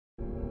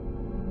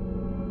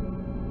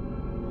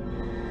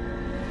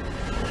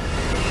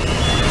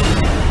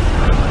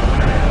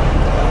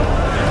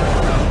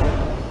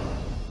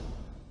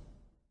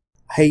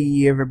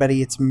Hey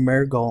everybody, it's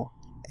Murgle,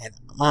 and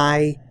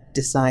I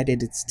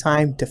decided it's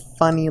time to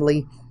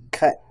finally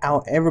cut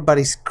out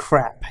everybody's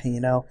crap,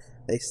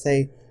 They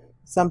say,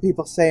 some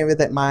people say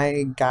that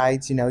my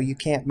guides, you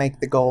can't make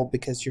the goal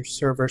because your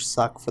servers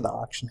suck for the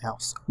auction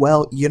house.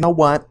 Well, you know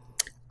what?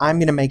 I'm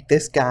going to make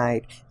this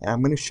guide, and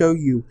I'm going to show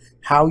you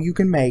how you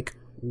can make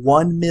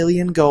 1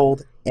 million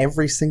gold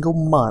every single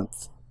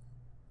month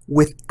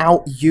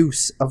without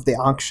use of the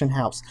auction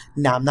house.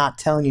 Now, I'm not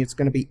telling you it's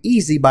going to be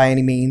easy by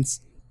any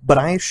means, but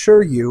I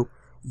assure you,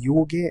 you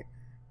will get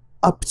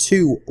up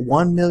to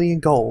 1 million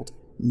gold,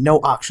 no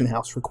auction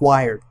house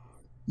required.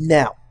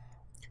 Now,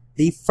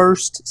 the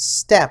first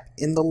step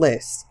in the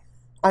list,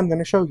 I'm going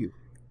to show you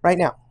right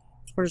now.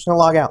 We're just going to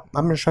log out.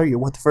 I'm going to show you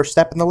what the first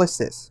step in the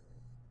list is.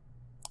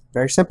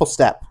 Very simple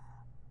step.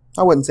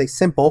 I wouldn't say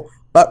simple,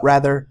 but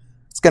rather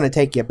it's going to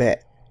take you a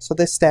bit. So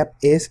this step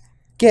is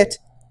get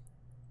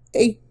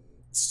a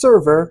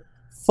server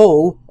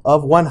full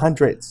of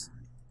 100s.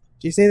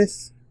 Do you see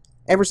this?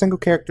 Every single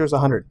character is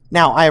 100.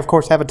 Now, I of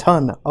course have a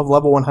ton of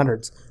level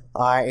 100s.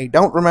 I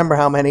don't remember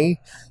how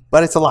many,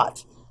 but it's a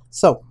lot.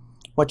 So,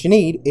 what you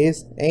need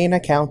is an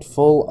account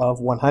full of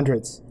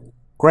 100s.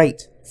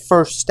 Great.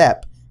 First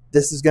step.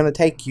 This is going to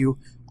take you,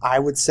 I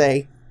would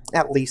say,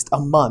 at least a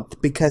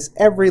month, because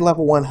every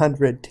level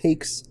 100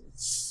 takes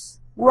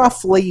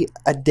roughly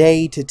a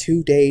day to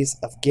 2 days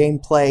of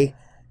gameplay.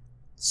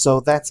 So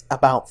that's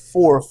about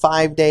 4 or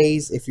 5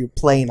 days if you're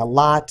playing a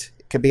lot.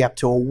 It could be up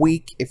to a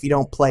week if you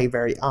don't play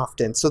very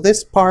often. So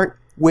this part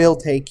will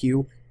take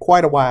you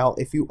quite a while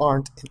if you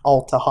aren't an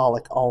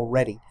altaholic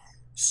already.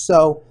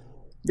 So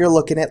you're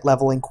looking at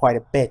leveling quite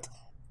a bit.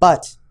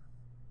 But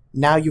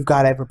now you've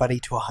got everybody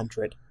to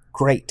 100.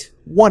 Great.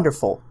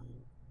 Wonderful.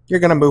 You're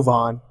going to move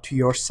on to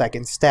your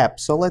second step.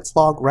 So let's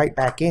log right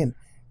back in,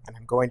 and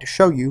I'm going to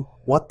show you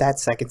what that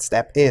second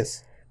step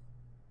is.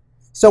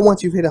 So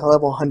once you've hit a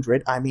level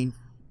 100,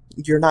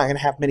 you're not going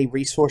to have many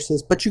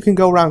resources, but you can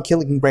go around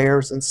killing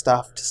rares and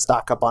stuff to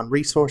stock up on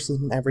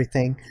resources and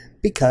everything,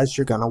 because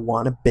you're going to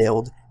want to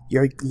build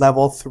your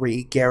level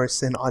 3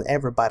 garrison on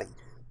everybody.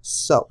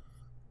 So,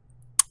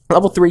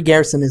 level 3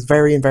 garrison is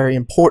very, very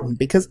important,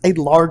 because a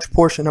large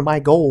portion of my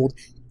gold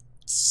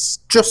is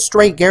just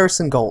straight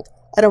garrison gold.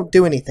 I don't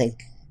do anything.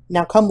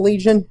 Now, come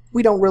Legion,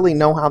 we don't really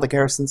know how the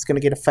garrison's going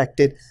to get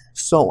affected,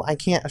 so I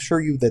can't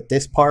assure you that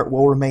this part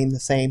will remain the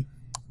same,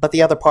 but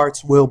the other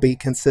parts will be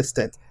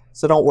consistent.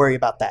 So don't worry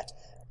about that.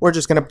 We're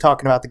just going to be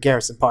talking about the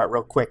garrison part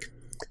real quick.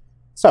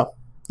 So,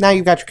 now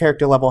you've got your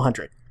character level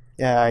 100.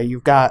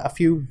 You've got a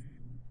few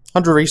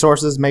hundred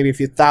resources, maybe a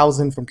few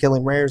thousand from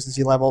killing rares as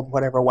you leveled,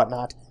 whatever,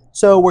 whatnot.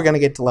 So we're going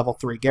to get to level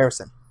 3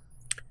 garrison.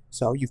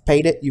 So you've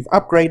paid it, you've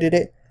upgraded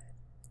it.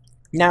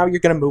 Now you're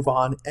going to move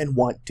on and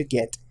want to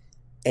get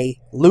a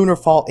Lunar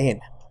Fall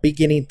Inn.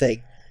 Beginning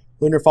thing.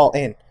 Lunar Fall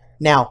Inn.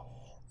 Now,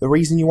 the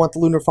reason you want the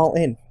Lunar Fall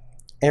Inn,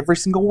 every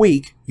single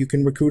week you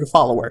can recruit a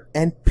follower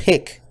and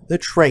pick the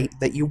trait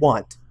that you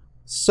want.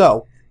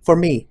 So, for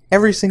me,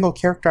 every single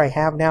character I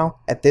have now,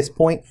 at this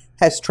point,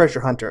 has Treasure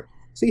Hunter.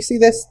 So you see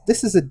this?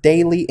 This is a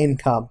daily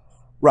income,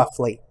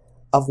 roughly,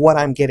 of what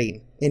I'm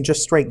getting in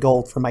just straight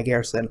gold for my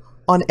garrison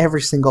on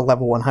every single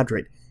level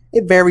 100.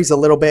 It varies a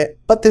little bit,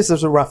 but this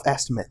is a rough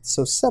estimate.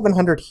 So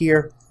 700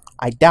 here,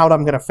 I doubt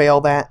I'm going to fail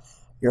that.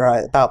 You're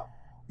at about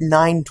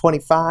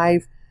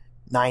 925,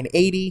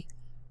 980,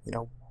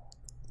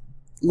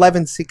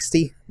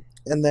 1160,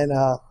 and then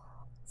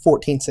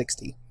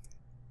 1460.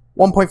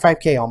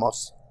 1.5k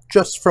almost,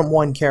 just from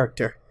one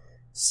character.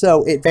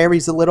 So it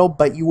varies a little,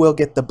 but you will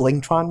get the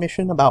Blingtron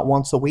mission about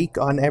once a week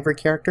on every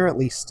character, at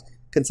least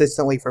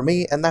consistently for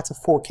me, and that's a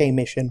 4k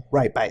mission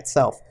right by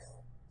itself.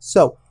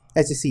 So,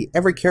 as you see,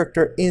 every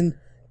character in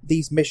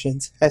these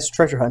missions has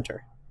Treasure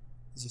Hunter.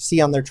 As you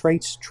see on their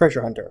traits,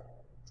 Treasure Hunter,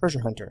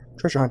 Treasure Hunter,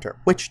 Treasure Hunter,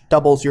 which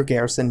doubles your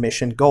garrison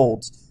mission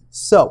golds.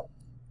 So,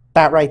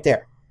 that right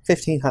there,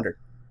 1500.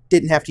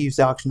 Didn't have to use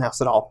the auction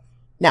house at all.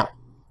 Now,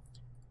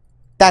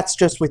 that's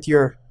just with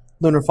your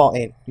Lunar Fall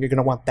Inn. You're going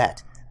to want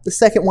that. The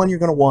second one you're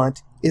going to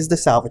want is the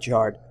Salvage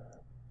Yard.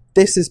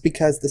 This is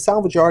because the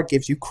Salvage Yard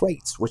gives you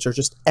crates, which are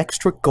just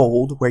extra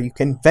gold where you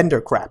can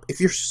vendor crap. If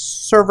your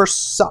server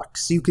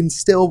sucks, you can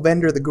still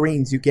vendor the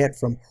greens you get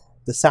from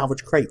the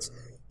salvage crates.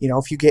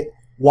 If you get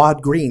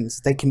WoD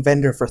greens, they can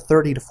vendor for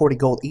 30 to 40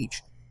 gold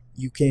each.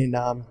 You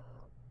can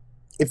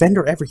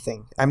vendor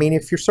everything.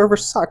 If your server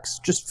sucks,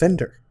 just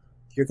vendor.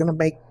 You're going to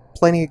make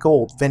plenty of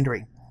gold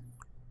vendoring.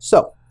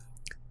 So,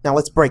 now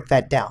let's break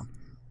that down.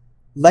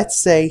 Let's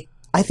say,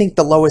 I think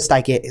the lowest I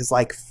get is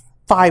like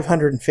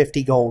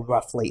 550 gold,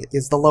 roughly,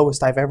 is the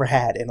lowest I've ever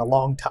had in a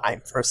long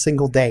time for a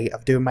single day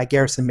of doing my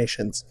garrison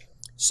missions.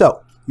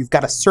 So, you've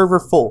got a server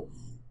full.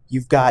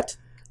 You've got,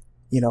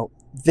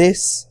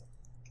 this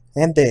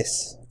and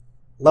this.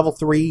 Level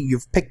 3,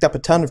 you've picked up a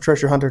ton of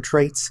Treasure Hunter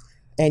traits,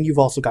 and you've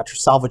also got your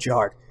Salvage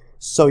Yard.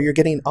 So you're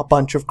getting a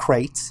bunch of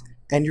crates,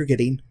 and you're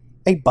getting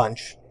a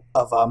bunch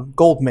of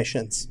gold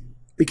missions,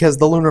 because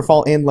the Lunar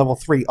Fall Inn level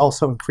 3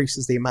 also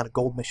increases the amount of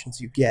gold missions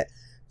you get.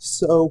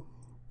 So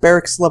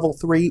Barracks level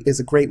 3 is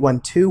a great one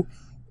too.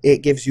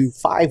 It gives you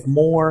 5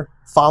 more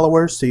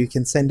followers so you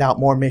can send out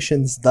more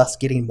missions, thus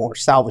getting more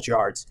salvage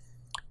yards.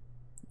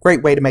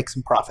 Great way to make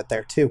some profit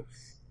there too.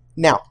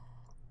 Now,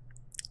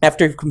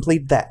 after you've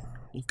completed that,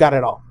 you've got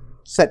it all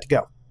set to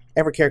go.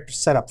 Every character's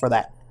set up for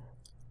that.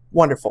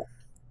 Wonderful.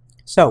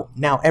 So,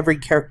 now every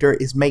character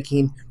is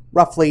making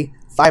roughly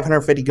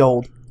 550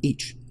 gold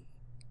each.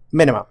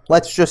 Minimum.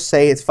 Let's just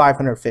say it's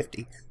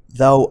 550.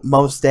 Though,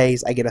 most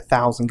days I get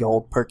 1,000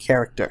 gold per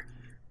character.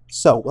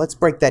 So, let's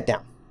break that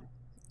down.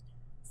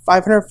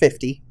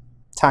 550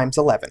 times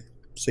 11.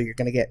 So, you're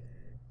going to get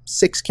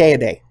 6k a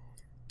day.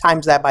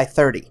 Times that by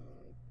 30.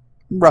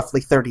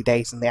 Roughly 30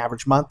 days in the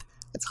average month.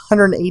 That's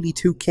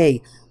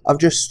 182k of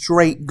just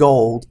straight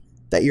gold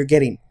that you're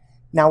getting.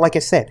 Now, like I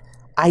said,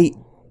 I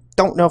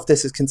don't know if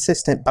this is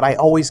consistent, but I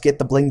always get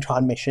the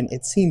Blingtron mission,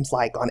 it seems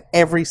like, on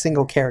every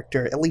single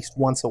character at least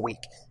once a week.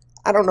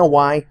 I don't know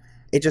why.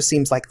 It just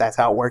seems like that's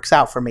how it works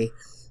out for me.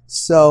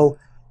 So,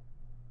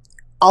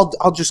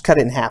 I'll just cut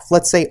it in half.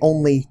 Let's say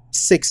only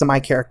 6 of my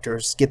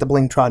characters get the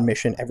Blingtron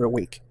mission every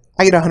week.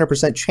 I get a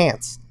 100%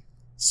 chance.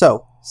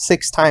 So,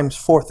 6 times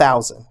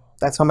 4,000.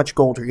 That's how much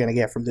gold you're going to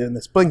get from doing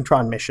this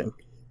Blingtron mission.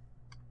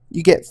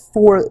 You get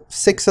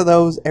 6 of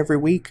those every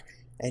week,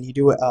 and you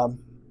do it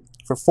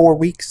for 4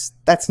 weeks.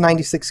 That's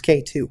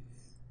 96k too.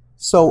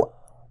 So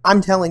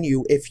I'm telling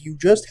you, if you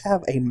just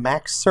have a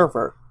max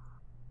server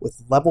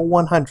with level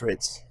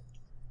 100s,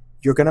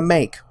 you're going to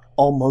make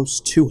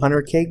almost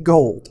 200k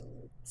gold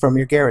from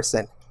your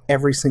garrison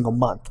every single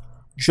month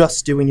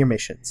just doing your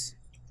missions.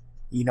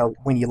 You know,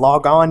 when you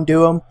log on,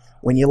 do them.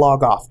 When you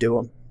log off, do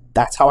them.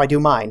 That's how I do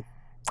mine.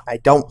 I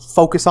don't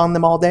focus on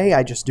them all day.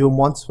 I just do them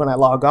once when I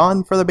log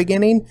on for the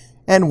beginning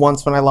and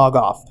once when I log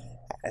off.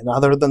 And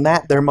other than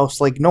that, they're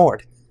mostly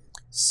ignored.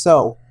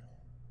 So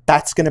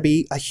that's going to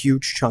be a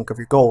huge chunk of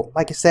your gold.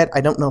 Like I said,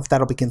 I don't know if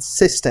that'll be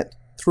consistent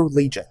through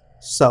Legion.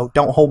 So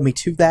don't hold me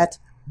to that.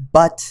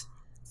 But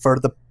for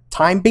the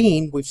time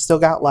being, we've still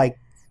got like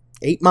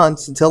 8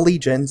 months until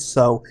Legion.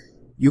 So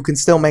you can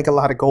still make a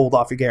lot of gold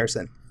off your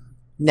garrison.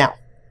 Now,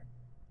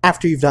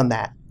 after you've done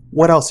that,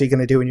 what else are you going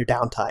to do in your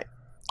downtime?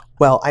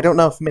 Well, I don't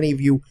know if many of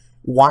you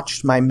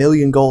watched my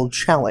Million Gold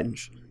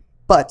Challenge,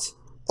 but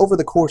over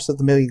the course of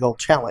the Million Gold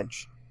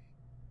Challenge,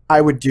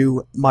 I would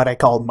do what I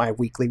called my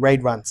weekly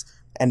raid runs,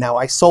 and now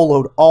I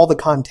soloed all the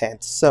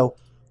content, so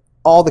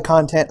all the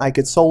content I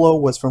could solo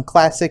was from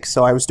Classic,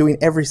 so I was doing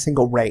every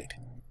single raid.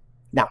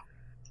 Now,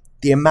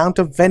 the amount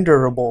of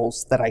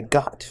vendorables that I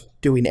got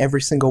doing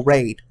every single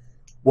raid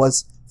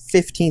was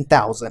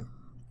 15,000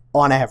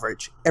 on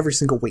average every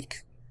single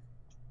week.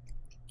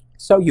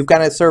 So you've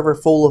got a server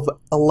full of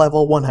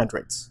level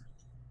 100s.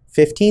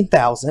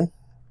 15,000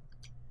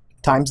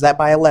 times that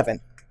by 11.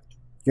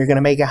 You're going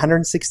to make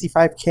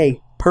 165k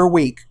per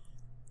week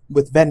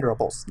with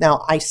vendorables.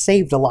 Now, I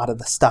saved a lot of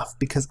the stuff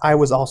because I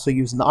was also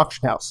using the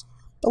auction house.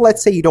 But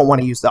let's say you don't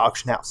want to use the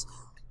auction house.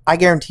 I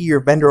guarantee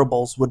your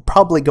vendorables would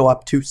probably go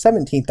up to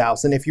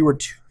 17,000 if you were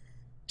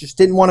just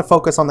didn't want to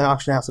focus on the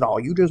auction house at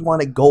all. You just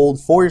wanted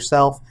gold for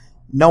yourself,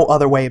 no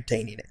other way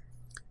obtaining it.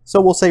 So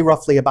we'll say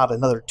roughly about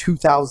another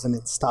 2,000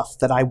 in stuff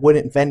that I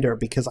wouldn't vendor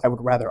because I would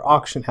rather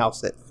auction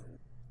house it.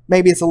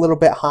 Maybe it's a little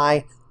bit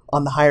high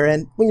on the higher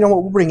end. Well, you know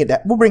what? We'll bring it down.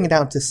 We'll bring it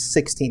down to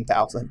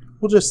 16,000.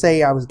 We'll just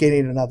say I was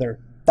getting another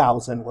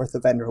 1,000 worth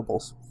of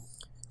vendorables.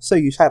 So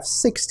you have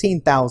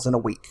 16,000 a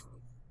week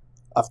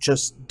of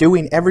just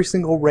doing every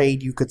single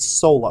raid you could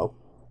solo.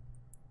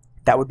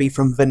 That would be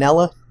from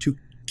vanilla to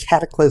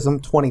Cataclysm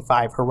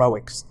 25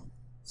 heroics.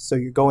 So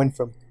you're going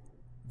from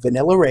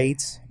vanilla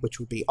raids, which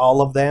would be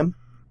all of them.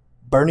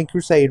 Burning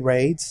Crusade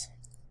raids,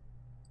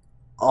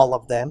 all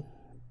of them.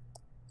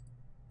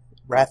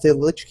 Wrath of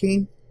the Lich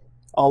King,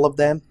 all of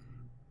them.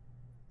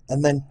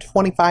 And then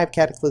 25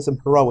 Cataclysm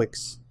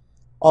Heroics,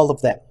 all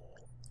of them.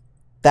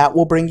 That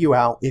will bring you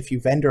out, if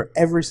you vendor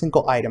every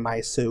single item, I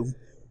assume,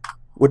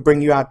 would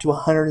bring you out to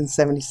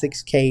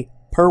 176k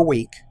per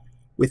week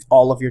with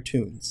all of your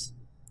tunes.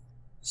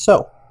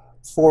 So,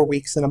 4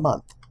 weeks in a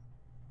month.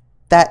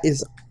 That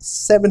is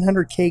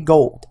 700k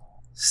gold,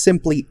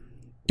 simply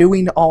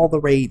doing all the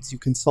raids you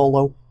can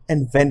solo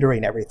and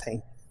vendoring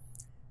everything.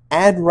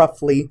 Add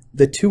roughly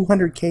the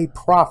 200k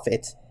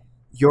profit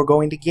you're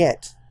going to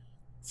get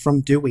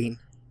from doing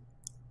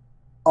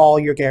all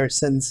your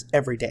garrisons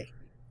every day.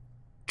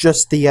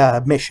 Just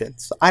the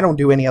missions. I don't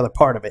do any other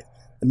part of it.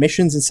 The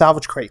missions and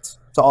salvage crates.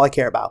 That's all I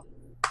care about.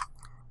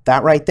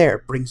 That right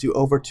there brings you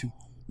over to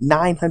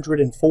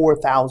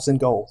 904,000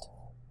 gold.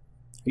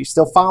 Are you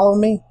still following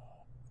me?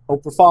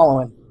 Hope you're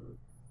following.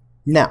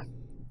 Now,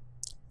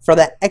 for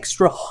that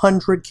extra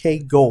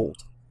 100k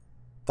gold,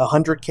 the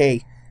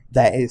 100k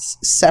that is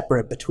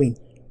separate between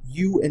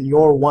you and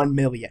your 1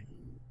 million.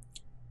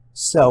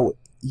 So,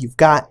 you've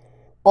got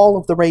all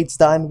of the raids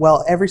done.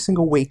 Well, every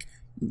single week,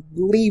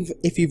 leave,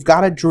 if you've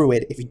got a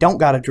druid, if you don't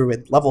got a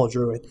druid, level a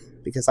druid,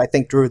 because I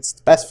think druid's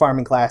the best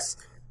farming class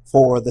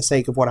for the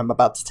sake of what I'm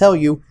about to tell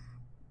you.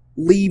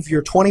 Leave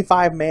your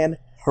 25-man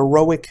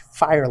heroic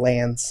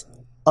firelands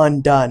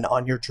undone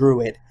on your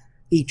druid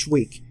each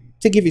week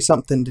to give you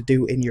something to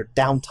do in your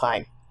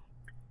downtime.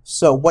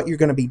 So what you're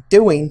going to be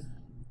doing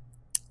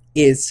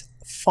is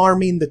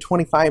farming the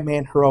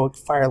 25-man heroic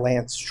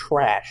Firelands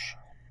trash.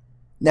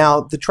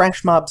 Now, the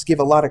trash mobs give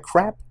a lot of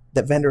crap.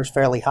 That vendor is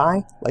fairly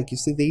high. Like you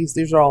see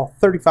these are all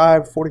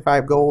 35,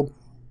 45 gold,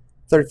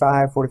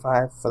 35,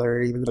 45,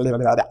 30, blah, blah,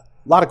 blah, blah.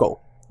 A lot of gold.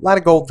 A lot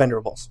of gold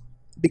vendorables.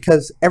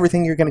 Because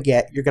everything you're going to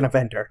get, you're going to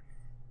vendor.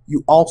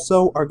 You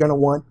also are going to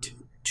want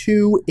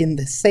to, in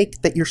the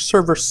sake that your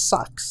server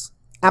sucks,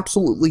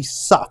 absolutely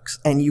sucks,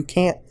 and you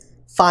can't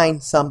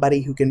find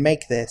somebody who can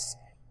make this,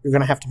 you're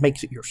going to have to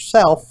make it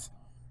yourself,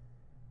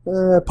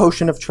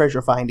 potion of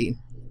treasure finding.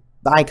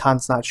 The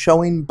icon's not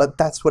showing, but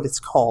that's what it's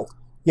called.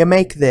 You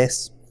make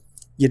this,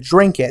 you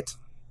drink it,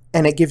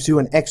 and it gives you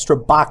an extra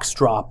box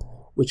drop,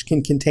 which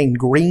can contain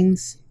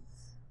greens,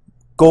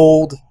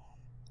 gold,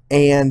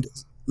 and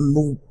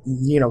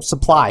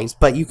supplies,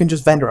 but you can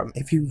just vendor them.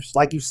 If you,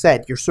 like you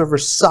said, your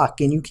servers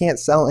suck and you can't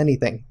sell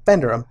anything,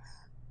 vendor them.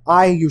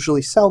 I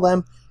usually sell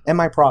them, and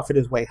my profit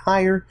is way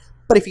higher,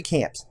 but if you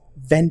can't,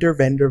 vendor,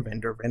 vendor,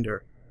 vendor,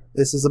 vendor.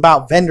 This is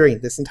about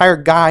vendoring. This entire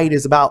guide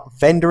is about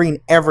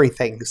vendoring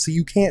everything, so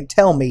you can't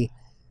tell me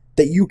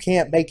that you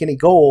can't make any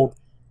gold,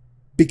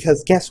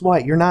 because guess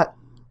what? You're not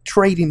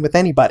trading with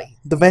anybody.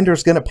 The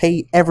vendor's going to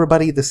pay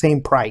everybody the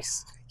same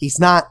price. He's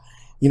not,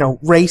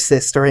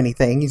 racist or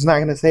anything. He's not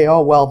going to say,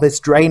 oh, well,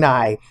 this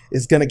Draenor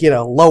is going to get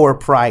a lower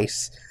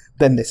price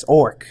than this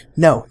orc.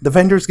 No, the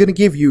vendor's going to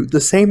give you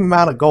the same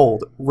amount of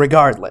gold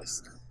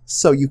regardless.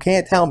 So you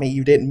can't tell me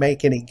you didn't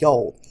make any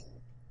gold.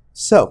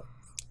 So,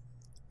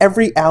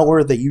 every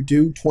hour that you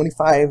do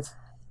 25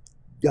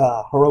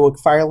 heroic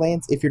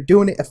Firelands, if you're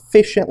doing it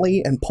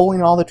efficiently and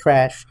pulling all the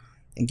trash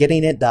and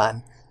getting it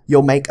done,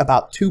 you'll make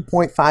about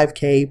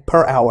 2.5k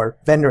per hour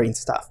vendoring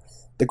stuff.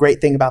 The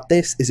great thing about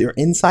this is you're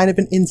inside of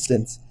an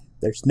instance,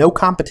 there's no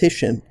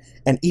competition,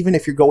 and even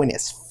if you're going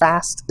as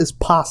fast as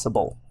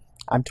possible,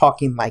 I'm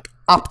talking like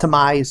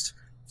optimized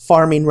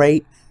farming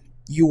rate,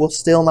 you will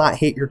still not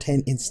hit your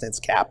 10 instance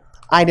cap.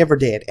 I never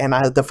did, and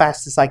the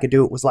fastest I could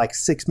do it was like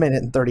 6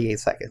 minutes and 38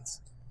 seconds.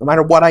 No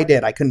matter what I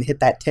did, I couldn't hit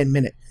that 10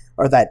 minute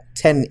or that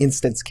 10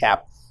 instance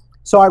cap.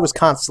 So I was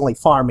constantly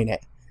farming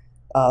it.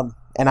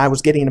 And I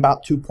was getting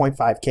about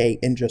 2.5k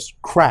in just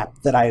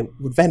crap that I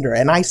would vendor.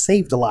 And I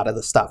saved a lot of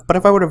the stuff. But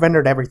if I would have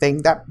vendored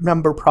everything, that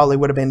number probably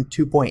would have been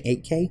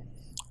 2.8k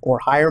or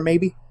higher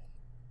maybe.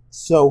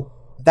 So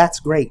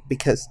that's great,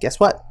 because guess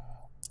what?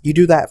 You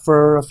do that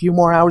for a few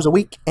more hours a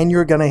week and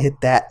you're going to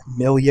hit that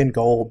million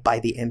gold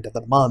by the end of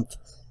the month.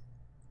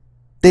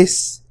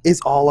 This is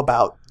all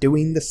about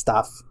doing the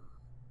stuff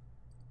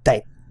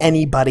that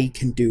anybody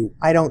can do.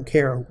 I don't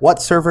care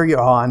what server you're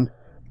on.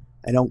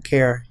 I don't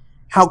care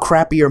how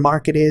crappy your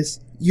market is.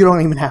 You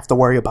don't even have to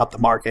worry about the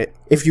market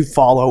if you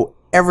follow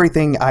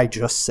everything I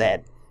just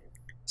said.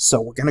 So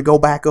we're going to go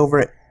back over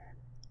it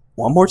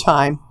one more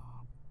time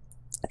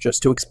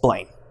just to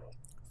explain.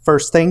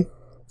 First thing,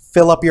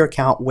 fill up your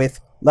account with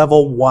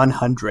level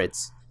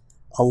 100s.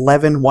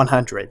 11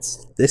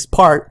 100s. This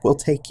part will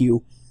take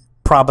you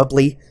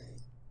probably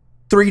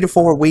 3 to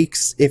 4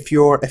 weeks if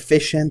you're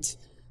efficient,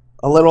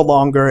 a little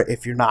longer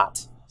if you're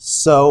not.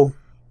 So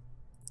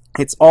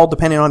it's all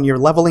dependent on your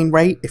leveling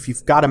rate. If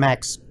you've got a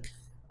max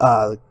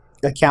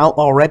account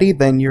already,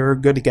 then you're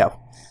good to go.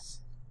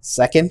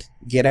 Second,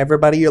 get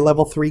everybody your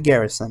level 3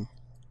 garrison.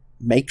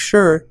 Make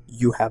sure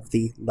you have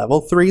the level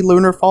 3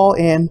 Lunar Fall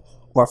Inn,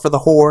 or for the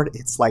Horde,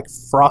 it's like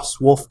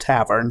Frost Wolf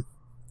Tavern.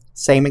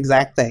 Same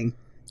exact thing.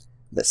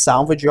 The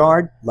Salvage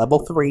Yard, level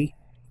 3,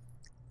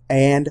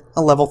 and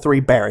a level 3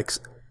 barracks.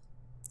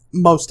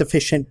 Most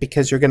efficient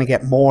because you're going to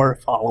get more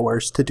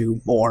followers to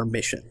do more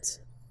missions.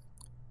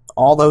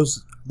 All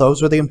those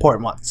are the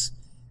important ones.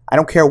 I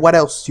don't care what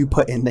else you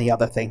put in the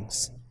other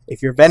things.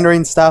 If you're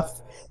vendoring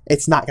stuff,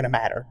 it's not going to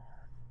matter.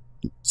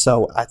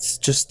 So that's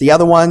just the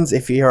other ones.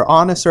 If you're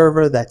on a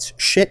server that's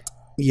shit,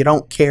 you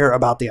don't care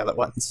about the other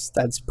ones.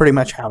 That's pretty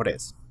much how it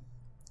is.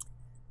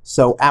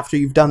 So after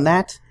you've done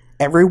that,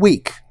 every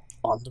week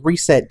on the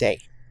reset day,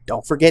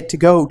 don't forget to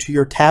go to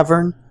your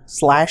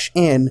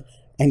tavern/inn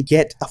and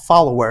get a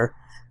follower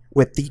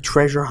with the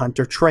treasure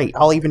hunter trait.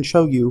 I'll even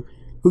show you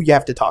who you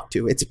have to talk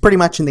to. It's pretty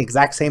much in the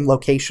exact same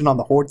location on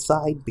the Horde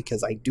side,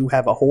 because I do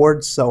have a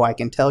Horde, so I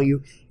can tell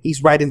you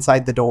he's right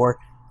inside the door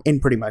in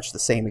pretty much the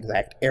same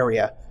exact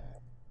area.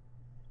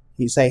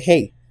 You say,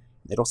 hey,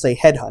 it'll say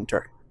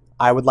headhunter.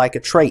 I would like a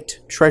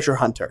trait, treasure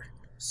hunter.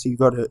 So you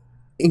go to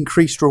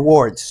increased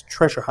rewards,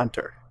 treasure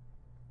hunter.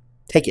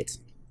 Take it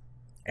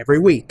every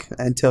week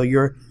until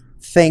your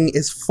thing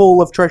is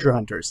full of treasure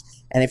hunters.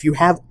 And if you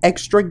have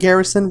extra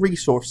garrison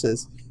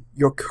resources,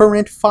 your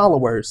current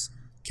followers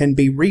can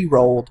be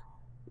re-rolled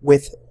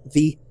with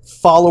the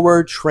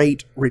follower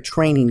trait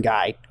retraining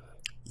guide.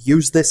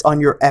 Use this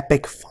on your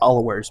epic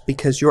followers,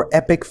 because your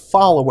epic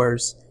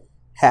followers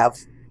have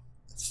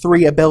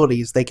 3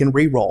 abilities they can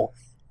re-roll,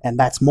 and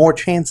that's more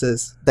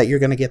chances that you're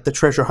going to get the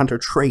treasure hunter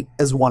trait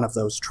as one of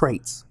those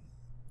traits.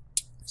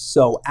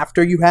 So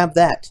after you have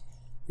that,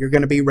 you're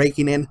going to be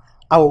raking in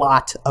a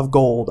lot of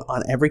gold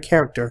on every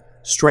character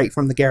straight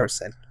from the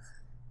garrison.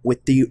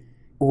 With the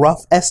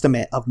rough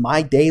estimate of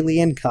my daily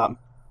income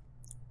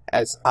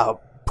as a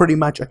pretty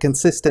much a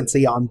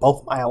consistency on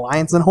both my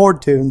Alliance and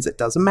Horde tunes. It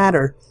doesn't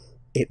matter.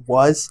 It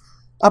was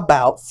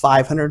about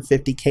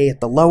 550k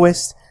at the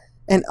lowest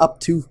and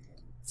up to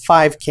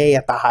 5k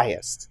at the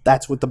highest.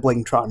 That's what the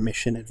Blingtron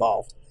mission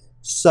involved.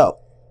 So,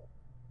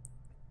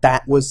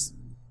 that was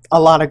a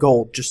lot of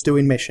gold just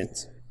doing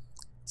missions.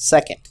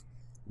 Second,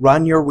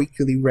 run your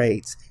weekly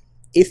raids.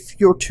 If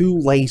you're too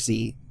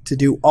lazy to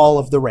do all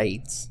of the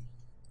raids,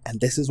 and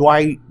this is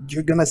why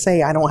you're going to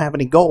say I don't have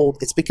any gold,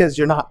 it's because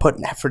you're not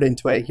putting effort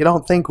into it. You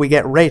don't think we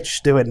get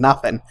rich doing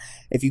nothing.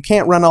 If you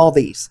can't run all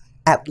these,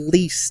 at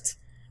least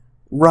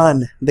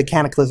run the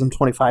Cataclysm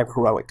 25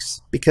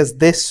 Heroics, because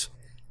this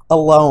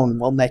alone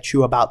will net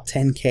you about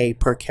 10k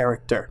per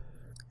character.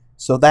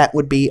 So that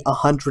would be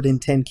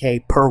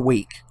 110k per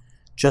week,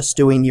 just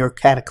doing your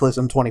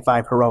Cataclysm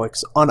 25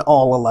 Heroics on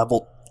all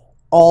level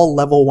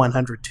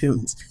 100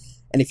 tunes.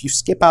 And if you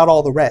skip out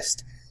all the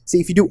rest, see,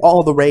 if you do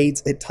all the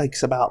raids, it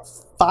takes about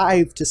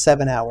 5 to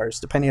 7 hours,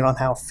 depending on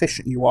how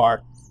efficient you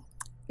are.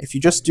 If you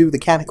just do the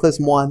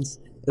Cataclysm ones,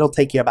 it'll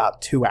take you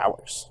about 2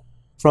 hours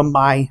from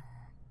my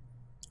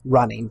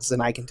runnings,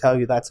 and I can tell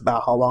you that's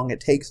about how long it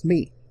takes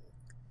me.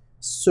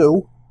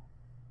 So,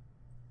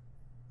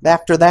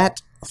 after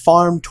that,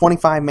 farm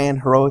 25-man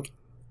heroic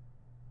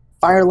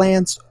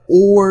Firelands,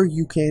 or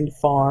you can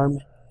farm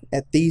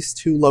at these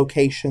two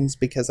locations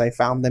because I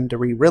found them to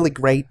be really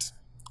great.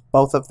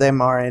 Both of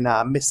them are in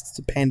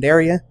Mist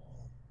Pandaria.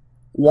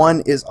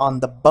 One is on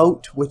the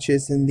boat, which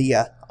is in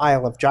the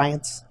Isle of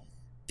Giants.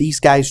 These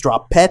guys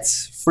drop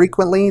pets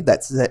frequently.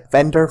 That's at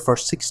vendor for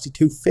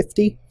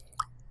 62.50.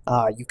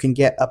 You can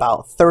get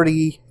about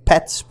 30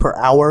 pets per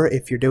hour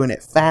if you're doing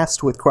it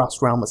fast with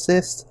cross-realm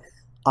assist.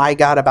 I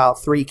got about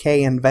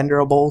 3k in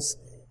vendorables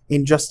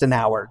in just an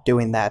hour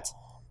doing that.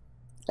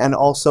 And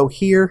also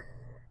here,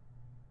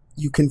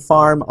 you can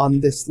farm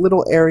on this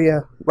little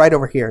area right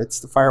over here. It's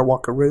the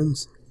Firewalker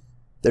Runes.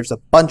 There's a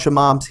bunch of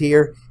mobs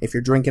here. If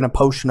you're drinking a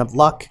potion of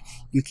luck,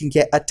 you can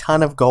get a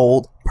ton of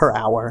gold per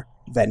hour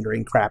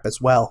vendoring crap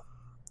as well.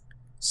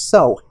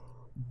 So,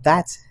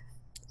 that's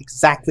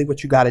exactly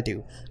what you got to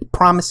do. I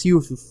promise you,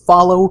 if you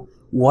follow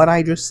what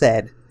I just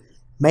said, it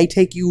may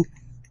take you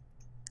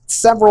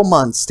several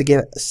months to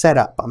get set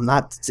up.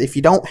 If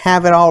you don't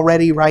have it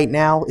already right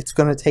now, it's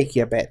going to take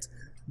you a bit.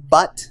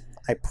 But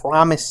I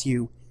promise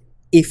you,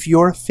 if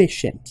you're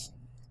efficient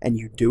and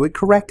you do it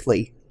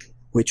correctly,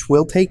 which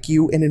will take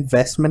you an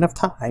investment of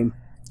time,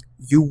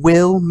 you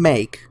will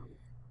make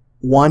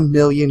 1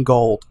 million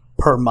gold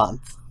per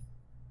month.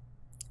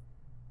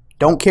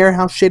 Don't care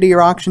how shitty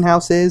your auction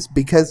house is,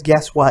 because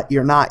guess what?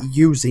 You're not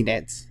using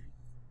it.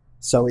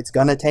 So it's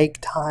going to take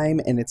time,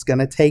 and it's going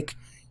to take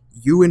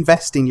you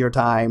investing your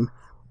time,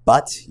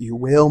 but you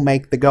will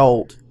make the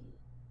gold.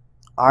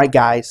 Alright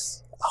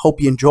guys, I hope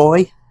you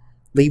enjoy.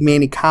 Leave me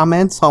any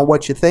comments on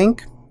what you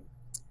think.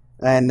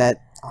 And I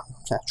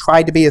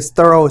tried to be as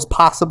thorough as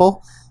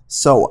possible,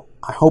 so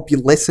I hope you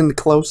listened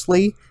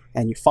closely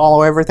and you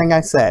follow everything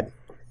I said.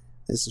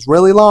 This is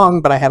really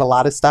long, but I had a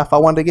lot of stuff I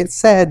wanted to get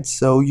said,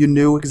 so you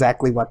knew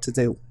exactly what to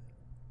do.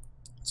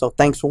 So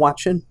thanks for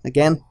watching.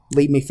 Again,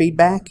 leave me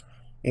feedback,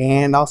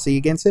 and I'll see you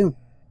again soon.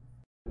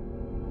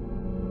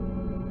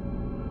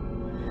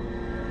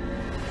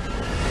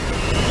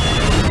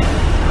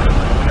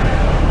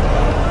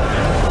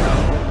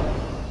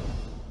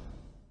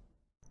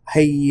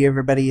 Hey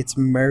everybody, it's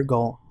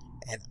Murgle,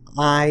 and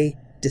I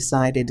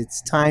decided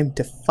it's time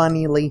to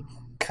funnily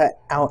cut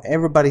out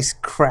everybody's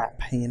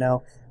crap. You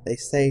know,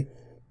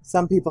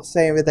 some people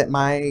say that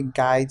my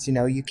guides, you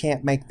know, you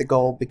can't make the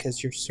gold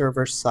because your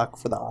servers suck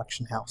for the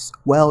auction house.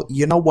 Well,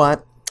 you know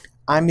what?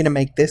 I'm going to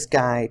make this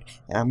guide,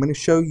 and I'm going to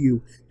show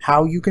you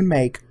how you can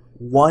make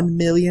 1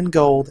 million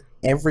gold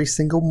every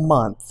single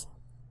month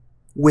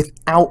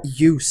without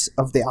use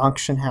of the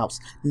auction house.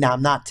 Now,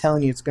 I'm not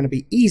telling you it's going to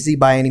be easy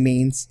by any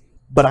means,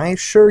 but I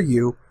assure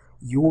you,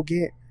 you will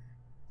get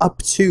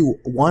up to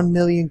 1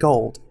 million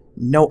gold,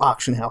 no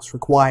auction house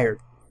required.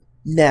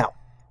 Now,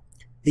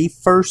 the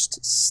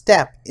first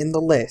step in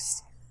the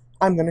list,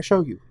 I'm going to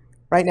show you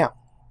right now.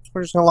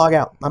 We're just going to log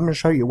out. I'm going to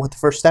show you what the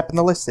first step in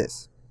the list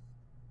is.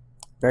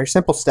 Very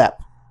simple step.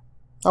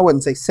 I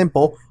wouldn't say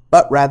simple,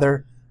 but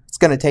rather it's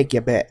going to take you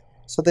a bit.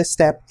 So this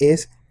step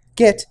is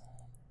get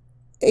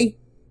a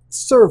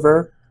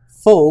server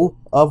full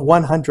of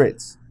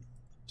 100s.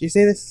 Do you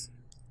see this?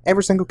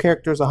 Every single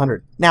character is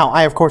 100. Now,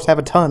 I of course have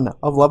a ton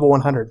of level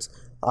 100s.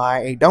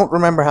 I don't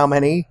remember how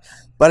many,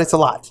 but it's a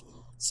lot.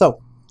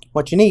 So,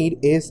 what you need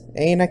is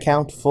an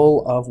account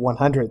full of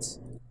 100s.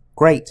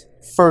 Great.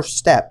 First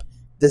step.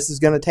 This is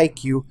going to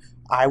take you,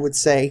 I would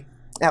say,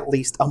 at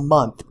least a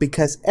month,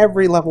 because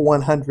every level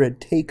 100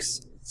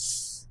 takes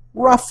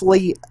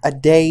roughly a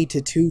day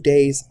to 2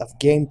 days of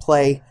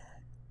gameplay.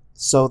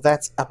 So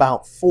that's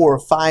about 4 or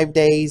 5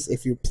 days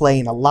if you're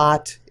playing a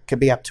lot. Could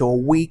be up to a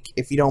week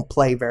if you don't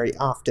play very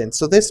often.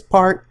 So this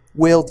part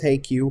will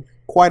take you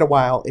quite a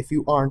while if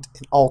you aren't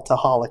an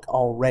altaholic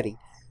already.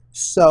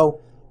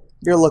 So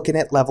you're looking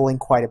at leveling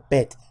quite a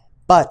bit.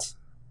 But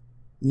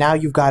now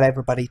you've got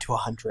everybody to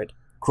 100.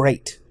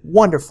 Great.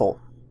 Wonderful.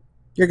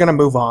 you're going to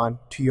move on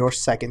to your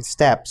second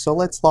step. So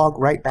let's log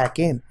right back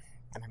in,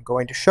 and I'm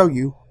going to show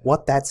you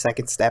what that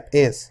second step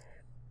is.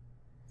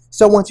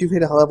 So once you've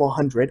hit a level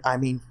 100, I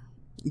mean,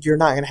 you're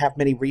not going to have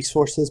many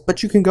resources,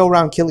 but you can go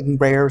around killing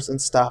rares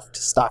and stuff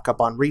to stock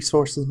up on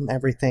resources and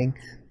everything,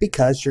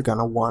 because you're going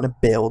to want to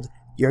build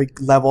your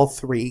level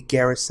 3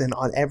 garrison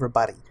on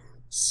everybody.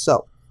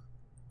 So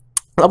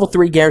level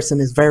 3 garrison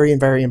is very,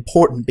 very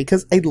important,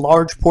 because a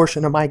large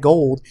portion of my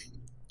gold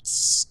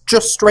is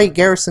just straight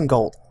garrison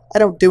gold. I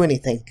don't do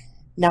anything.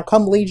 Now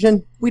come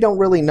Legion, we don't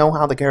really know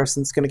how the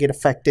garrison's going to get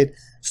affected,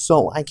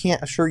 so I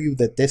can't assure you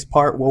that this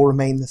part will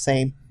remain the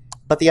same,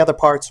 but the other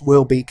parts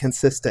will be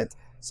consistent.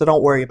 So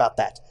don't worry about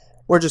that.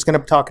 We're just going to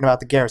be talking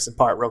about the garrison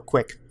part real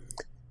quick.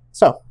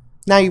 So,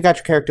 now you've got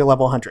your character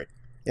level 100.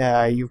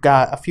 You've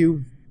got a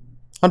few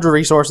hundred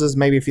resources,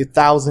 maybe a few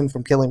thousand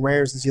from killing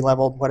rares as you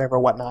leveled, whatever,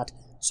 whatnot.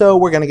 So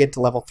we're going to get to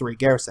level 3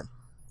 garrison.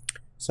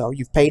 So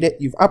you've paid it,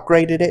 you've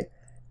upgraded it.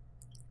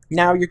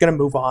 Now you're going to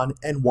move on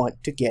and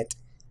want to get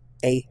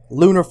a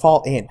Lunar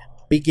Fall Inn.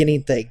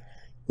 Beginning thing.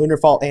 Lunar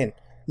Fall Inn.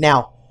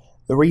 Now,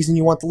 the reason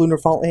you want the Lunar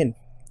Fall Inn,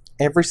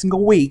 every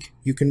single week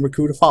you can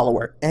recruit a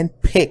follower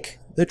and pick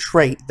the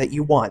trait that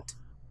you want.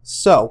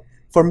 So,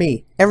 for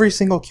me, every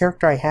single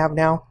character I have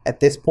now, at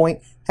this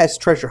point, has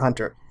Treasure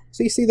Hunter.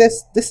 So you see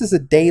this? This is a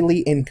daily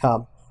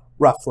income,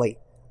 roughly,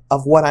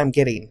 of what I'm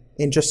getting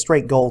in just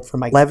straight gold for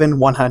my 11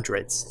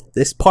 100s.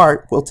 This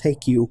part will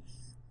take you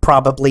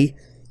probably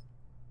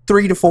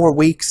 3 to 4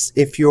 weeks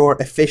if you're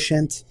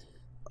efficient,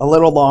 a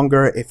little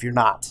longer if you're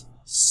not.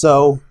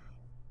 So,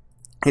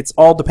 it's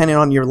all dependent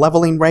on your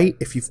leveling rate.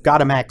 If you've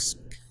got a max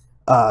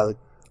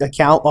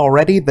account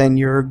already, then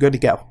you're good to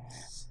go.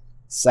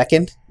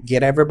 Second,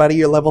 get everybody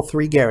your level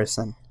 3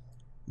 garrison.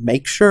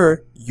 Make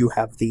sure you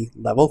have the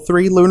level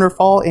 3 Lunar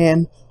Fall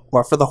Inn,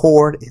 or for the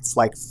Horde, it's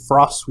like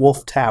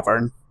Frostwolf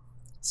Tavern.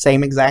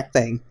 Same exact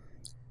thing.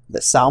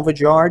 The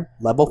Salvage Yard,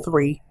 level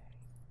 3,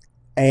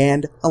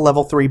 and a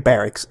level 3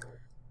 barracks.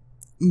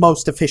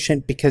 Most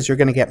efficient because you're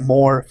going to get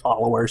more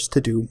followers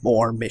to do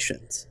more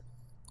missions.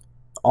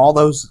 All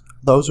those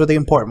are the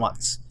important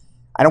ones.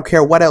 I don't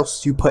care what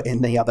else you put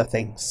in the other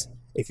things.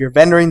 If you're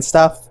vendoring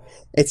stuff,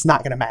 it's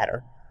not going to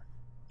matter.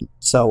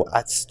 So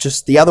that's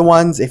just the other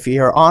ones. If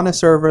you're on a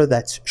server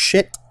that's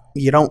shit,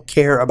 you don't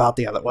care about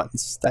the other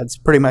ones. That's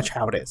pretty much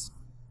how it is.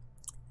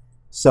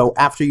 So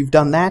after you've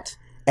done that,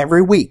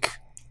 every week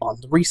on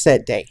the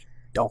reset day,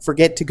 don't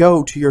forget to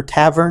go to your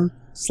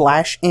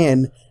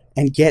tavern/inn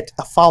and get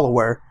a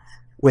follower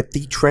with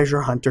the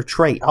Treasure Hunter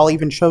trait. I'll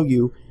even show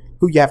you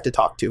who you have to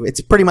talk to.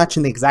 It's pretty much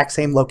in the exact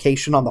same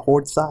location on the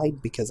Horde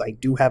side, because I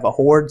do have a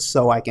Horde,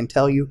 so I can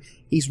tell you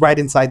he's right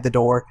inside the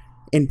door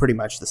in pretty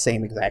much the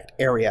same exact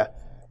area.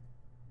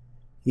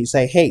 You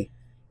say, hey,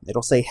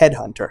 it'll say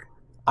Headhunter.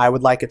 I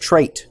would like a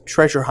trait,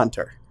 Treasure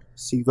Hunter.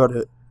 So you go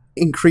to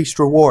Increased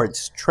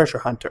Rewards, Treasure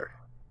Hunter.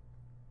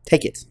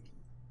 Take it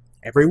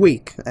every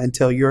week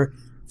until your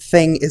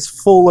thing is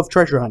full of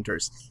Treasure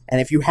Hunters. And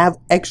if you have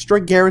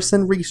extra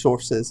garrison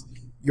resources,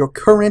 your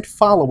current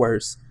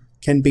followers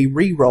can be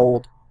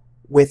re-rolled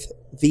with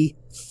the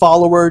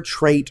Follower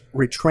Trait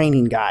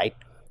Retraining Guide.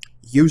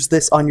 Use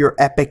this on your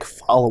epic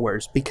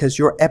followers, because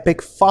your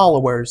epic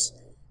followers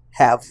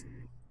have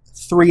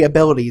 3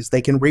 abilities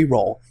they can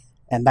re-roll,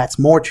 and that's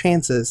more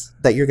chances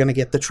that you're going to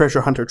get the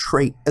Treasure Hunter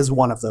trait as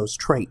one of those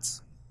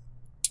traits.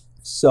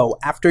 So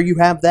after you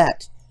have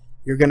that,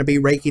 you're going to be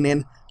raking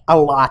in a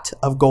lot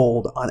of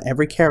gold on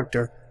every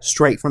character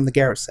straight from the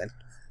garrison.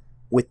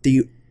 With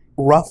the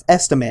rough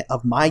estimate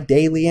of my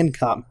daily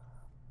income,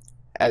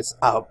 as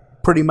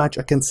pretty much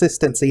a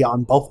consistency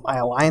on both my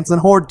Alliance and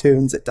Horde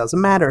tunes, it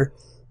doesn't matter,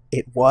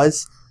 it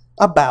was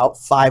about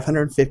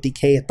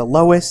 550k at the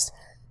lowest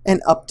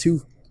and up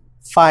to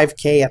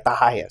 5k at the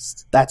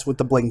highest. That's what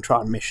the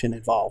Blingtron mission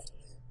involved.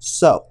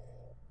 So,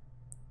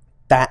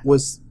 that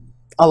was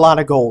a lot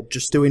of gold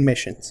just doing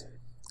missions.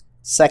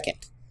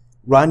 Second,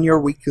 run your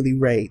weekly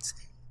raids.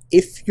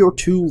 If you're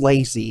too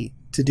lazy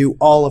to do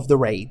all of the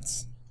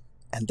raids,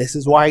 and this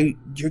is why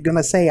you're going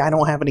to say I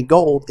don't have any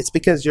gold, it's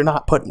because you're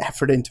not putting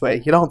effort into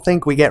it. You don't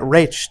think we get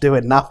rich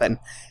doing nothing.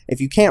 If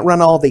you can't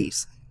run all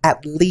these,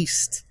 at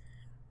least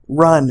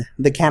run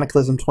the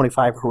Cataclysm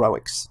 25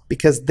 Heroics,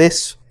 because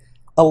this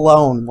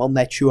alone will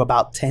net you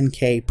about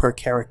 10k per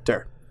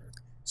character.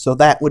 So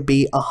that would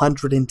be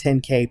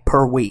 110k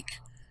per week,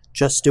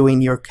 just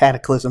doing your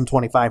Cataclysm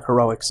 25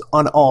 Heroics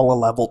on all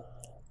level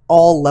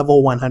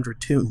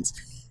 100 tunes.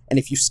 And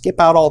if you skip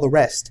out all the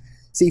rest,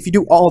 see, if you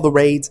do all the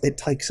raids, it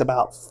takes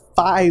about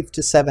 5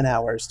 to 7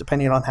 hours,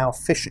 depending on how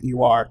efficient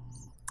you are.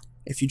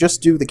 If you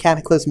just do the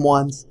Cataclysm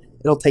ones,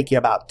 it'll take you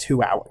about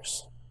 2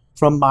 hours.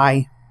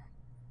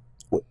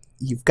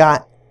 You've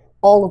got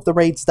all of the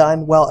raids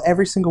done. Well,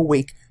 every single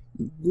week,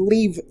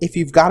 leave, if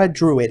you've got a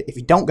druid. If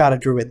you don't got a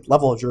druid,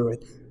 level a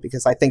druid,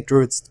 because I think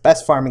druid's the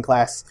best farming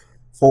class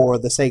for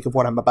the sake of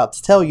what I'm about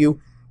to tell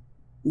you.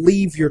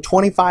 Leave your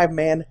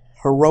 25-man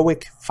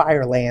heroic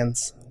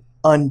firelands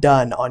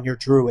undone on your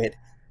druid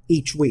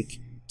each week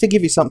to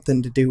give you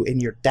something to do in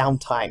your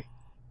downtime.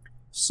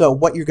 So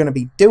what you're going to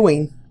be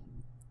doing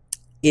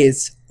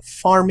is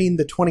farming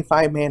the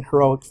 25-man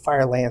heroic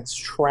Firelands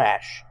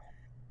trash.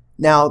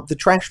 Now, the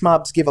trash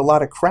mobs give a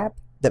lot of crap.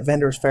 That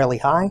vendor is fairly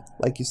high.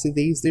 Like you see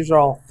these are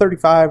all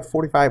 35,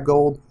 45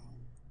 gold,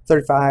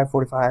 35,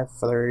 45,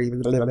 30,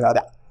 blah, blah, blah,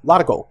 blah. A lot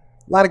of gold.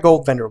 A lot of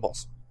gold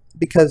vendorables.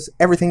 Because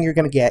everything you're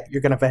going to get,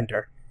 you're going to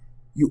vendor.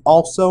 You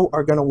also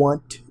are going to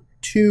want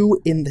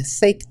to, in the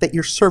sake that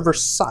your server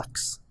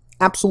sucks.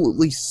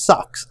 Absolutely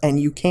sucks. And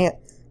you can't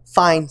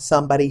find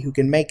somebody who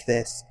can make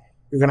this.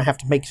 You're going to have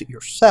to make it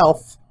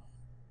yourself.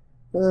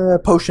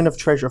 Potion of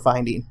treasure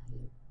finding.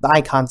 The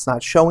icon's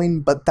not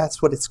showing, but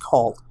that's what it's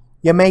called.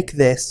 You make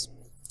this.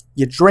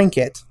 You drink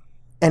it,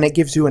 and it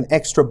gives you an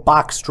extra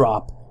box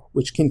drop,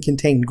 which can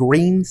contain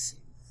greens,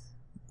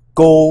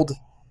 gold,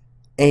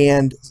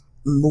 and,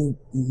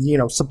 you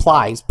know,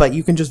 supplies. But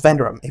you can just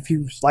vendor them. If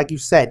you, like you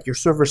said, your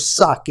servers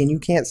suck and you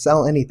can't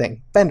sell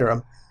anything, vendor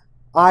them.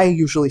 I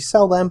usually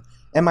sell them,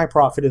 and my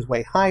profit is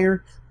way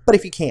higher. But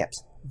if you can't,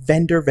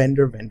 vendor,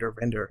 vendor, vendor,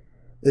 vendor.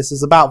 This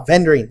is about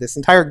vendoring. This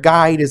entire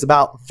guide is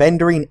about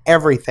vendoring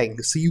everything.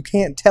 So you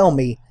can't tell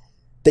me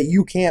that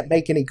you can't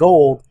make any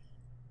gold.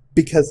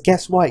 Because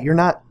guess what? You're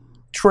not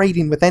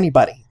trading with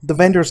anybody. The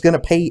vendor's going to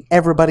pay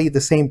everybody the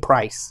same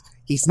price.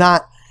 He's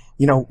not,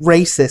 you know,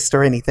 racist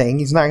or anything.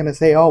 He's not going to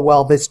say, oh,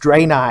 well, this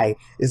Draenor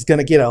is going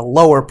to get a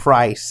lower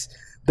price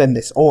than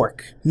this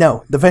orc.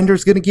 No, the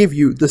vendor's going to give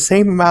you the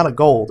same amount of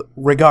gold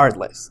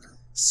regardless.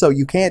 So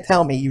you can't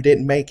tell me you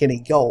didn't make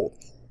any gold.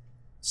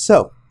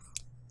 So,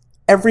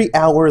 every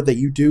hour that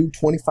you do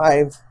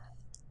 25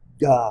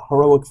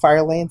 heroic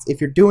Firelands, if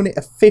you're doing it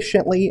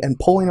efficiently and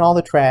pulling all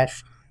the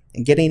trash,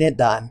 and getting it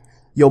done,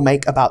 you'll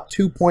make about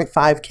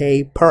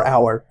 2.5k per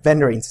hour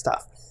vendoring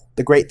stuff.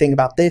 The great thing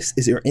about this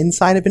is you're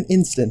inside of an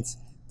instance,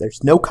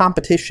 there's no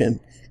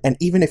competition, and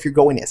even if you're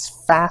going as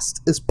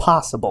fast as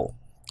possible,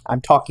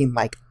 I'm talking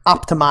like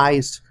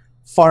optimized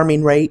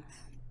farming rate,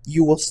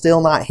 you will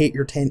still not hit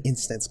your 10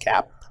 instance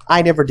cap.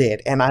 I never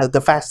did, and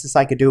the fastest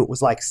I could do it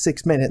was like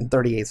 6 minutes and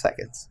 38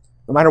 seconds.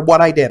 No matter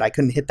what I did, I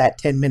couldn't hit that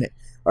 10 minute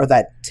or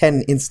that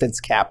 10 instance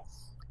cap.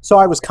 So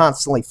I was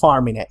constantly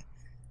farming it.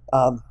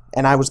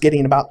 And I was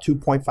getting about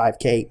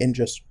 2.5k in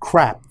just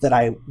crap that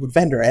I would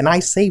vendor. And I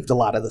saved a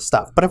lot of the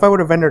stuff. But if I would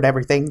have vendored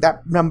everything,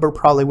 that number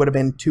probably would have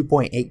been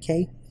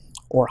 2.8k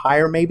or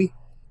higher maybe.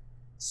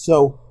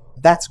 So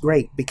that's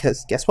great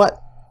because guess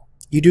what?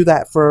 You do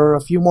that for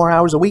a few more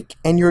hours a week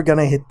and you're going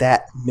to hit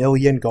that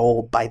million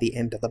gold by the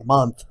end of the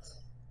month.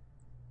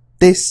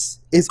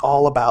 This is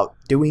all about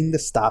doing the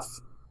stuff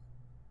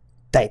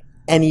that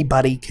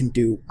anybody can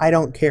do. I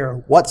don't care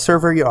what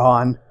server you're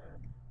on.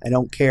 I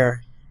don't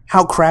care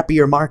how crappy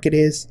your market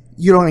is.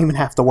 You don't even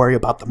have to worry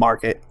about the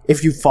market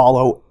if you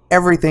follow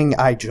everything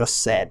I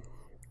just said.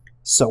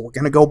 So we're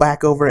going to go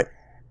back over it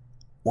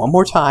one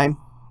more time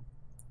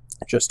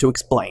just to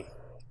explain.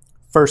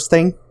 First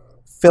thing,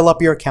 fill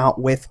up your account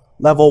with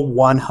level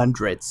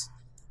 100s.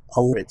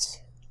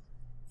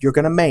 You're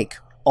going to make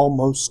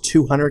almost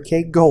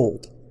 200k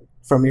gold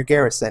from your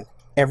garrison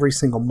every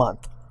single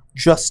month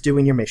just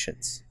doing your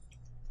missions.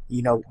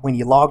 You know, when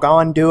you log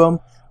on, do them.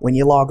 When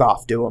you log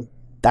off, do them.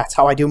 That's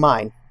how I do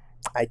mine.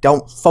 I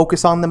don't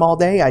focus on them all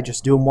day. I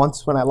just do them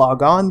once when I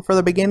log on for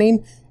the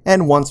beginning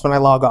and once when I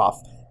log off.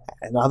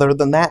 And other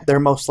than that, they're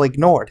mostly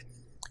ignored.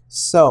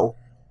 So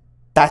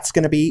that's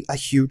going to be a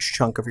huge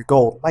chunk of your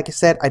gold. Like I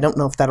said, I don't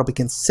know if that'll be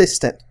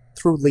consistent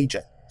through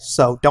Legion.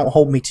 So don't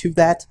hold me to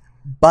that.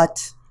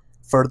 But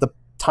for the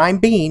time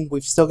being,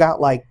 we've still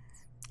got like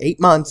 8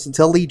 months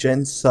until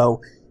Legion.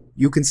 So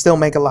you can still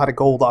make a lot of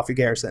gold off your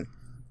garrison.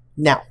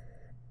 Now,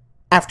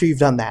 after you've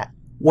done that,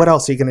 what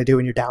else are you going to do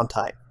in your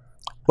downtime?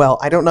 Well,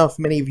 I don't know if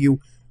many of you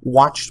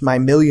watched my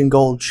Million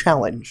Gold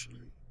Challenge,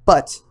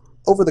 but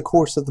over the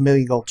course of the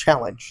Million Gold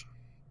Challenge,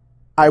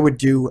 I would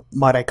do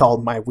what I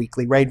called my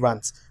weekly raid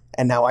runs,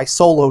 and now I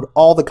soloed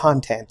all the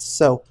content,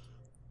 so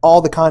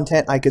all the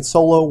content I could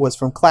solo was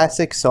from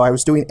Classic, so I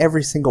was doing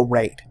every single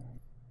raid.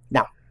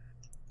 Now,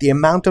 the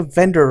amount of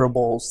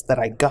vendorables that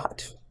I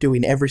got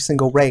doing every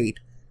single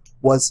raid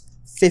was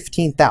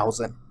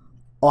 15,000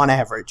 on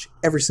average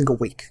every single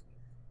week.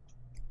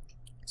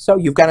 So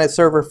you've got a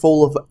server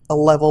full of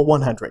level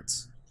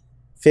 100s.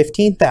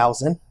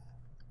 15,000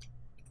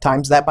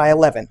 times that by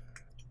 11.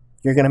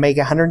 You're going to make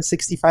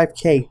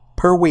 165k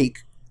per week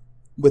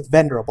with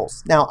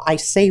vendorables. Now, I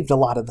saved a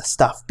lot of the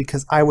stuff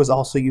because I was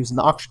also using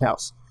the auction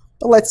house.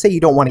 But let's say you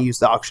don't want to use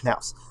the auction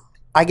house.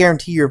 I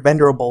guarantee your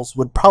vendorables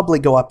would probably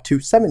go up to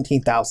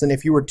 17,000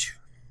 if you were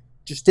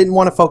just didn't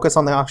want to focus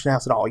on the auction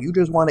house at all. You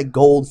just wanted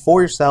gold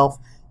for yourself,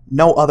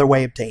 no other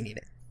way of obtaining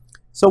it.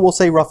 So we'll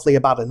say roughly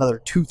about another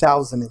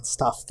 2,000 in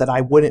stuff that I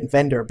wouldn't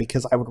vendor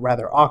because I would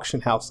rather auction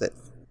house it.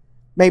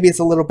 Maybe it's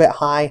a little bit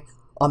high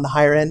on the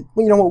higher end.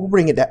 Well, you know what? We'll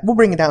bring it down. We'll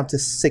bring it down to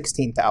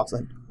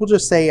 16,000. We'll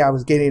just say I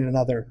was getting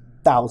another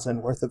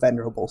 1,000 worth of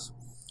vendorables.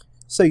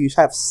 So you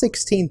have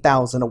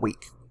 16,000 a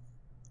week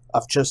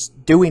of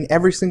just doing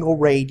every single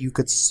raid you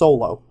could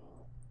solo.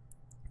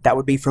 That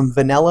would be from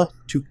vanilla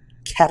to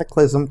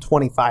Cataclysm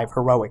 25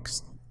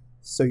 heroics.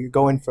 So you're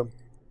going from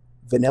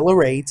vanilla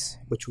raids,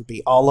 which would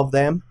be all of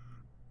them,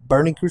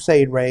 Burning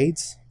Crusade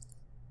raids,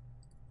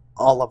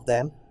 all of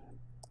them.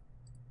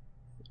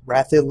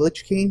 Wrath of the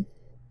Lich King,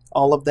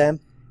 all of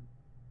them.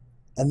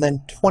 And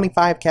then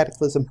 25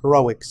 Cataclysm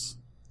Heroics,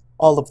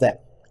 all of them.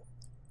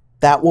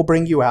 That will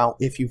bring you out,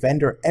 if you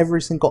vendor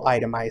every single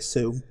item, I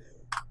assume,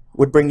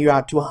 would bring you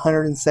out to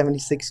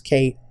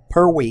 176k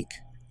per week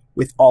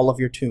with all of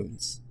your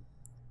tunes.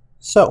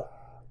 So,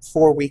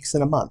 4 weeks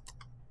in a month.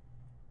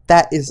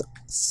 That is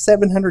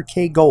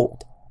 700k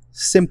gold,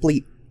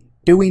 simply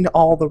doing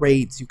all the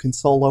raids you can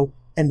solo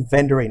and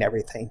vendoring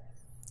everything.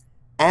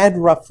 Add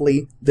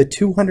roughly the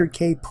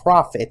 200k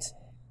profit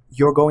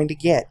you're going to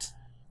get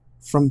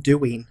from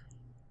doing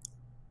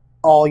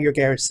all your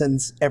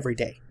garrisons every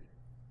day.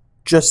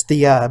 Just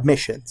the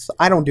missions.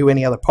 I don't do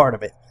any other part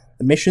of it.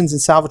 The missions and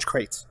salvage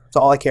crates. That's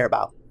all I care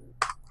about.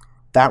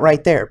 That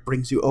right there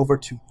brings you over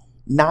to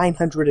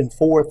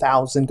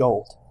 904,000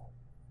 gold.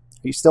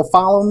 Are you still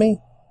following me?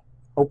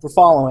 Hope we're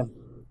following.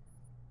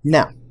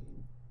 Now,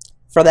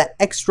 for that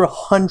extra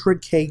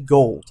 100k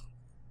gold,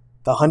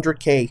 the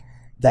 100k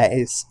that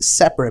is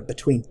separate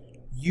between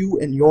you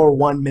and your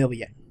 1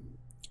 million.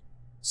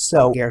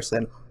 So,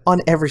 garrison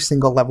on every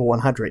single level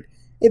 100.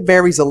 It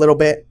varies a little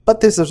bit, but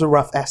this is a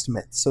rough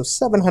estimate. So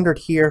 700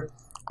 here,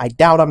 I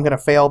doubt I'm going to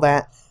fail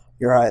that.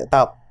 You're at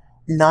about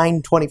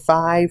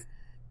 925,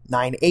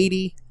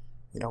 980,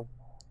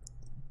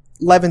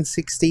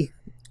 1160,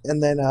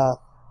 and then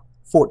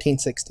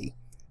 1460.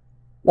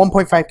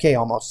 1.5k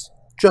almost,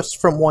 just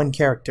from one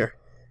character.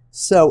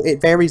 So it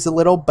varies a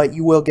little, but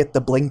you will get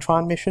the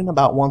Blingtron mission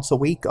about once a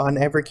week on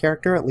every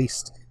character, at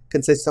least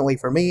consistently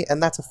for me, and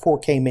that's a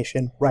 4k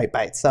mission right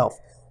by itself.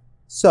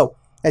 So,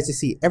 as you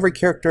see, every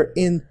character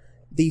in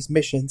these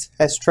missions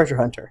has Treasure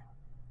Hunter.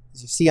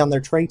 As you see on their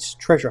traits,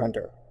 Treasure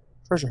Hunter,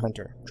 Treasure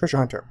Hunter, Treasure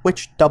Hunter,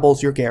 which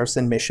doubles your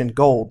garrison mission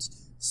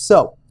golds.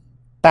 So,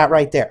 that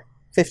right there,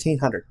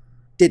 1500.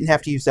 Didn't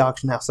have to use the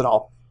auction house at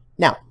all.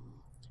 Now,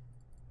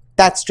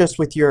 that's just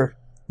with your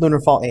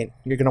Lunarfall Inn.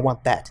 You're going to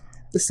want that.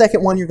 The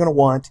second one you're going to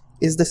want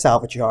is the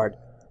Salvage Yard.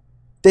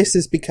 This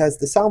is because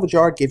the Salvage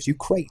Yard gives you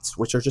crates,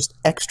 which are just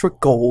extra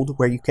gold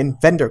where you can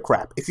vendor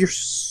crap. If your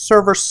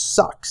server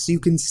sucks,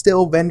 you can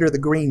still vendor the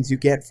greens you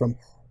get from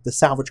the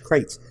salvage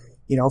crates.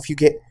 If you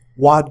get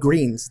WoD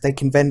greens, they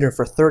can vendor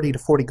for 30 to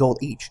 40 gold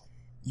each.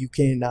 You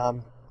can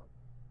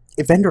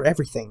vendor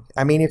everything.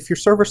 I mean, if your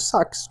server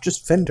sucks,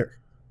 just vendor.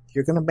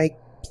 You're going to make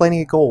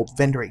plenty of gold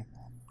vendoring.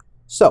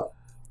 So,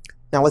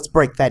 now let's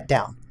break that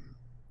down.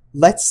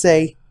 Let's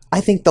say, I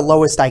think the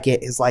lowest I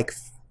get is like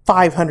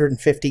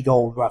 550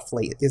 gold,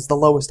 roughly, is the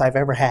lowest I've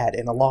ever had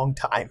in a long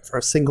time for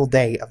a single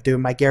day of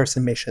doing my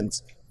garrison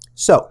missions.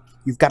 So,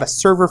 you've got a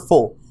server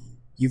full.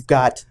 You've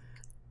got,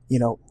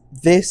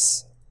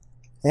 this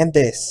and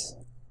this.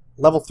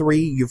 Level 3,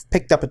 you've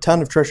picked up a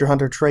ton of treasure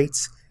hunter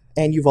traits,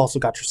 and you've also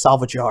got your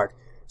salvage yard.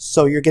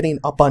 So you're getting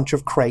a bunch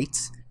of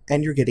crates,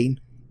 and you're getting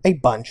a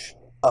bunch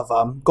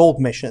of gold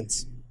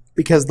missions.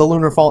 Because the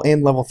Lunarfall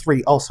Inn level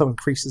 3 also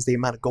increases the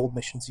amount of gold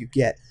missions you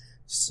get.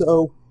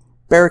 So,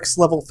 Barracks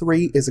level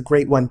 3 is a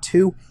great one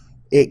too.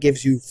 It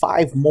gives you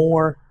 5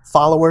 more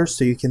followers,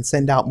 so you can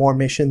send out more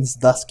missions,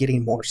 thus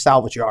getting more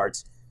salvage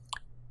yards.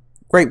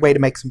 Great way to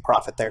make some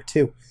profit there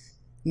too.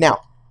 Now,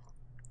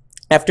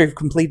 after you've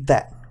completed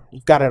that,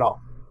 you've got it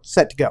all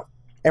set to go.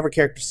 Every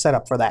character's set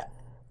up for that.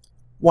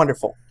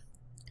 Wonderful.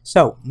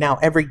 So, now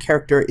every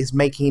character is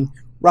making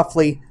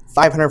roughly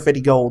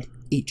 550 gold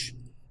each.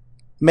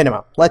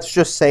 Minimum. Let's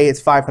just say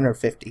it's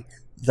 550.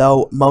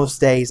 Though,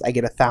 most days I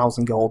get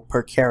 1,000 gold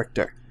per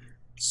character.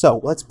 So,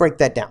 let's break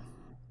that down.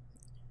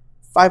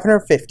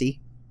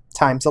 550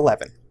 times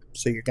 11.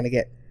 So, you're going to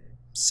get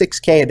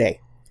 6k a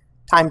day.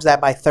 Times that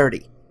by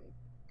 30.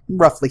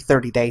 Roughly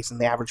 30 days in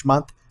the average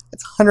month.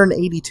 That's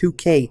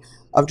 182k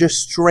of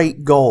just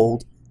straight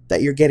gold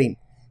that you're getting.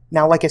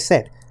 Now, like I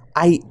said,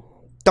 I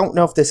don't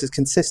know if this is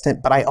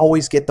consistent, but I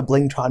always get the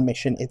Blingtron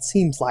mission, it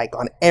seems like,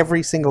 on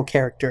every single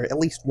character at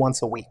least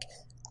once a week.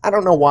 I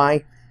don't know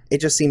why.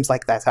 It just seems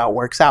like that's how it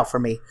works out for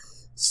me.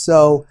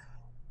 So,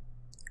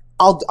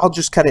 I'll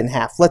just cut it in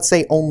half. Let's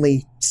say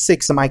only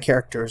 6 of my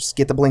characters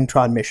get the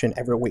Blingtron mission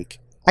every week.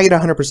 I get a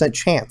 100%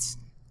 chance.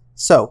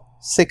 So,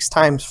 6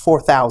 times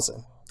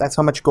 4,000. That's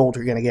how much gold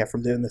you're going to get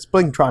from doing this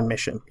Blingtron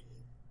mission.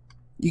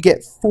 You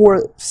get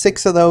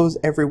 6 of those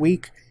every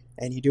week,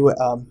 and you do it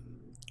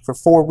for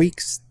 4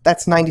 weeks.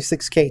 That's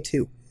 96k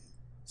too.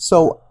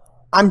 So,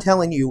 I'm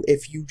telling you,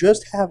 if you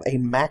just have a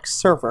max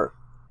server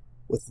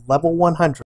with level 100,